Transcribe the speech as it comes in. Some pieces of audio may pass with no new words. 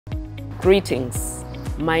Greetings,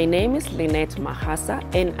 my name is Lynette Mahasa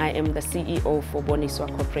and I am the CEO for Boniswa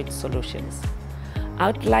Corporate Solutions.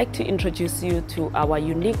 I'd like to introduce you to our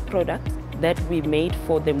unique product that we made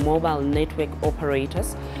for the mobile network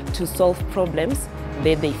operators to solve problems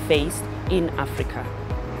that they faced in Africa.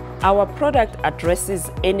 Our product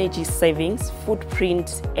addresses energy savings,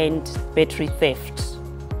 footprint and battery theft.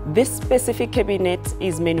 This specific cabinet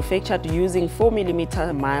is manufactured using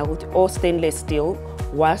 4mm mild or stainless steel,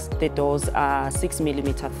 whilst the doors are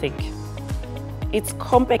 6mm thick. Its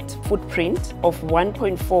compact footprint of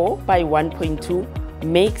 1.4 by 1.2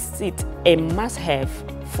 makes it a must-have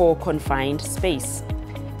for confined space.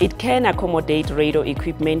 It can accommodate radio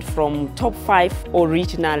equipment from top 5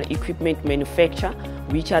 original equipment manufacturers,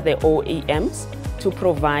 which are the OEMs, to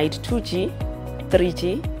provide 2G,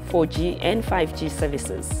 3G, 4G and 5G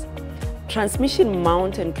services. Transmission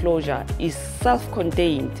mount enclosure is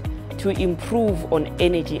self-contained to improve on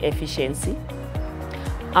energy efficiency.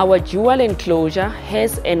 Our dual enclosure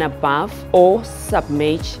has an above or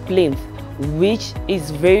submerged plinth, which is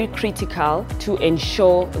very critical to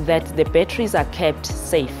ensure that the batteries are kept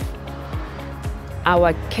safe.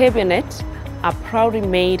 Our cabinets are proudly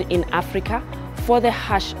made in Africa for the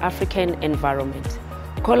harsh African environment.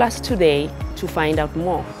 Call us today to find out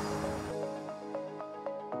more.